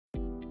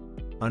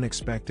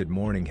Unexpected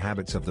morning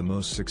habits of the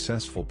most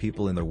successful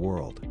people in the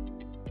world.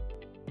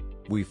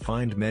 We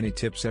find many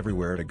tips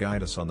everywhere to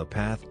guide us on the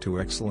path to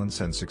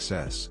excellence and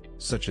success,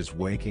 such as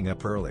waking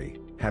up early,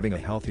 having a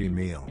healthy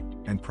meal,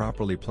 and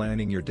properly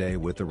planning your day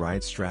with the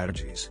right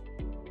strategies.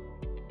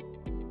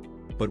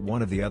 But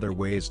one of the other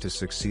ways to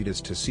succeed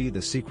is to see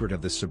the secret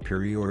of the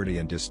superiority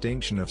and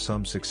distinction of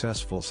some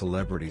successful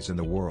celebrities in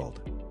the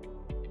world.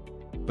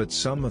 But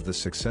some of the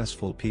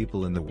successful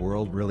people in the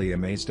world really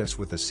amazed us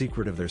with the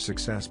secret of their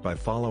success by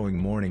following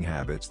morning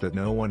habits that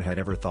no one had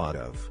ever thought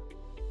of.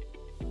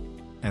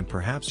 And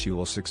perhaps you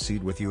will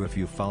succeed with you if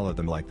you follow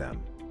them like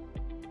them.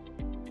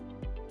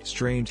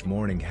 Strange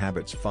morning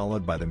habits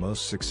followed by the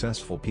most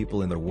successful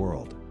people in the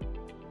world.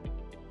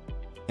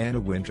 Anna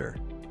Wintour.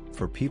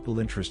 For people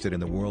interested in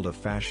the world of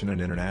fashion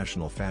and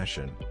international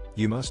fashion,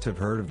 you must have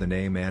heard of the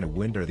name Anna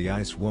Wintour, the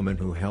Ice Woman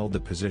who held the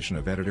position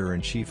of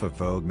editor-in-chief of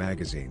Vogue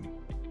magazine.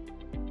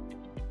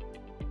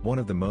 One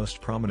of the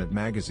most prominent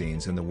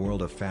magazines in the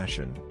world of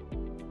fashion.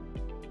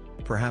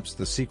 Perhaps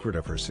the secret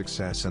of her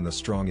success and the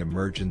strong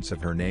emergence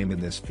of her name in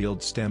this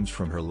field stems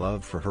from her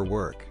love for her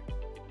work.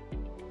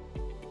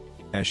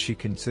 As she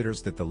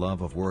considers that the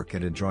love of work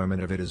and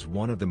enjoyment of it is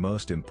one of the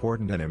most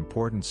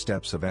important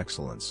steps of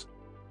excellence.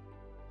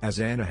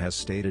 As Anna has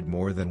stated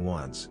more than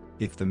once,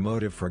 if the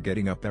motive for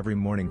getting up every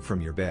morning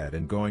from your bed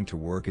and going to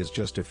work is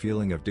just a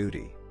feeling of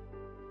duty,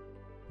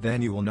 then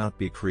you will not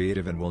be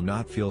creative and will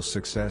not feel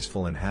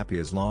successful and happy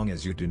as long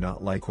as you do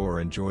not like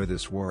or enjoy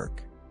this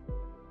work.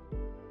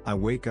 I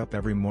wake up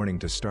every morning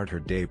to start her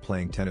day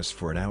playing tennis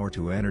for an hour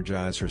to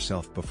energize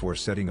herself before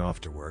setting off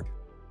to work.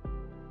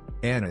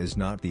 Anna is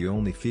not the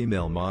only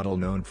female model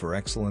known for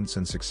excellence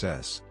and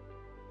success.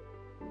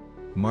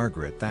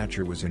 Margaret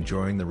Thatcher was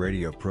enjoying the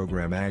radio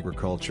program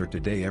Agriculture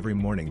Today every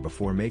morning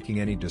before making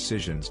any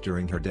decisions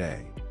during her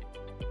day.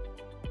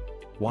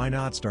 Why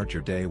not start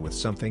your day with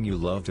something you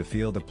love to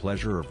feel the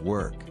pleasure of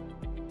work?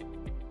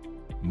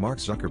 Mark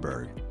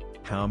Zuckerberg.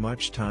 How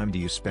much time do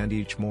you spend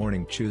each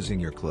morning choosing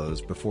your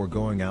clothes before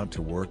going out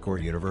to work or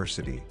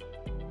university?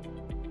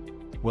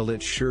 Well,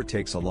 it sure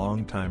takes a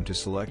long time to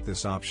select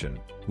this option,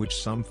 which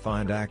some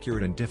find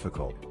accurate and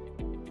difficult.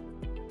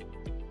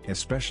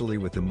 Especially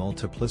with the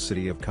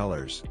multiplicity of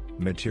colors,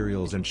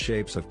 materials and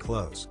shapes of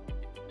clothes.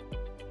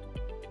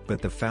 But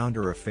the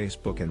founder of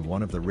Facebook and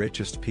one of the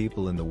richest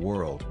people in the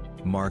world,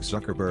 Mark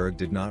Zuckerberg,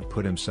 did not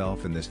put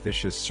himself in this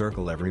vicious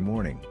circle every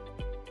morning.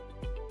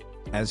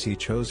 As he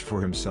chose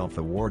for himself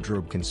a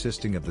wardrobe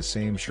consisting of the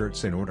same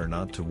shirts in order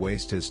not to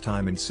waste his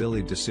time in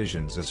silly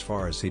decisions, as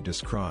far as he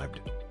described.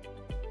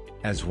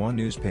 As one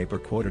newspaper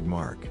quoted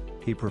Mark,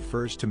 he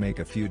prefers to make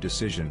a few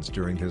decisions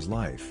during his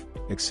life,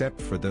 except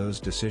for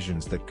those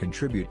decisions that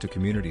contribute to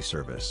community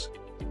service.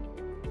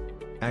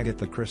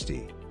 Agatha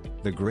Christie.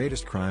 The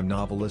greatest crime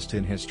novelist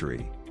in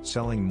history,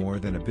 selling more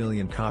than 1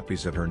 billion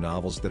copies of her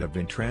novels that have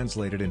been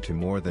translated into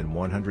more than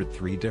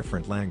 103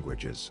 different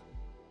languages.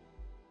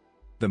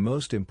 The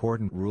most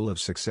important rule of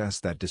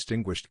success that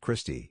distinguished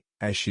Christie,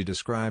 as she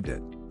described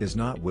it, is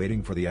not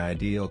waiting for the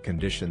ideal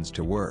conditions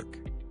to work.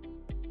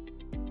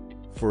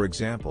 For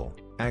example,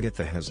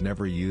 Agatha has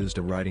never used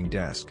a writing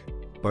desk,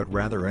 but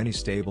rather any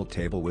stable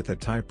table with a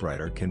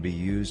typewriter can be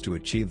used to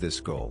achieve this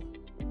goal.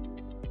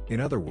 In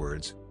other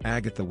words,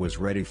 Agatha was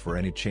ready for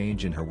any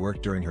change in her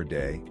work during her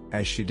day,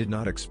 as she did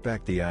not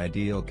expect the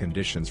ideal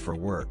conditions for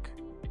work.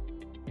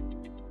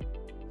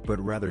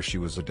 But rather she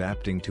was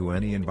adapting to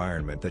any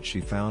environment that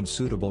she found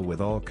suitable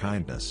with all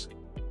kindness.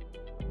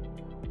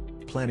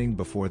 Planning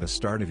before the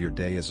start of your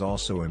day is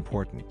also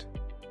important.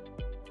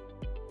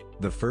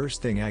 The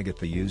first thing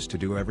Agatha used to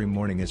do every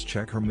morning is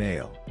check her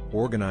mail,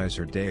 organize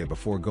her day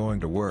before going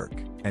to work,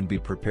 and be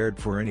prepared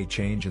for any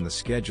change in the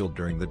schedule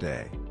during the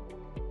day.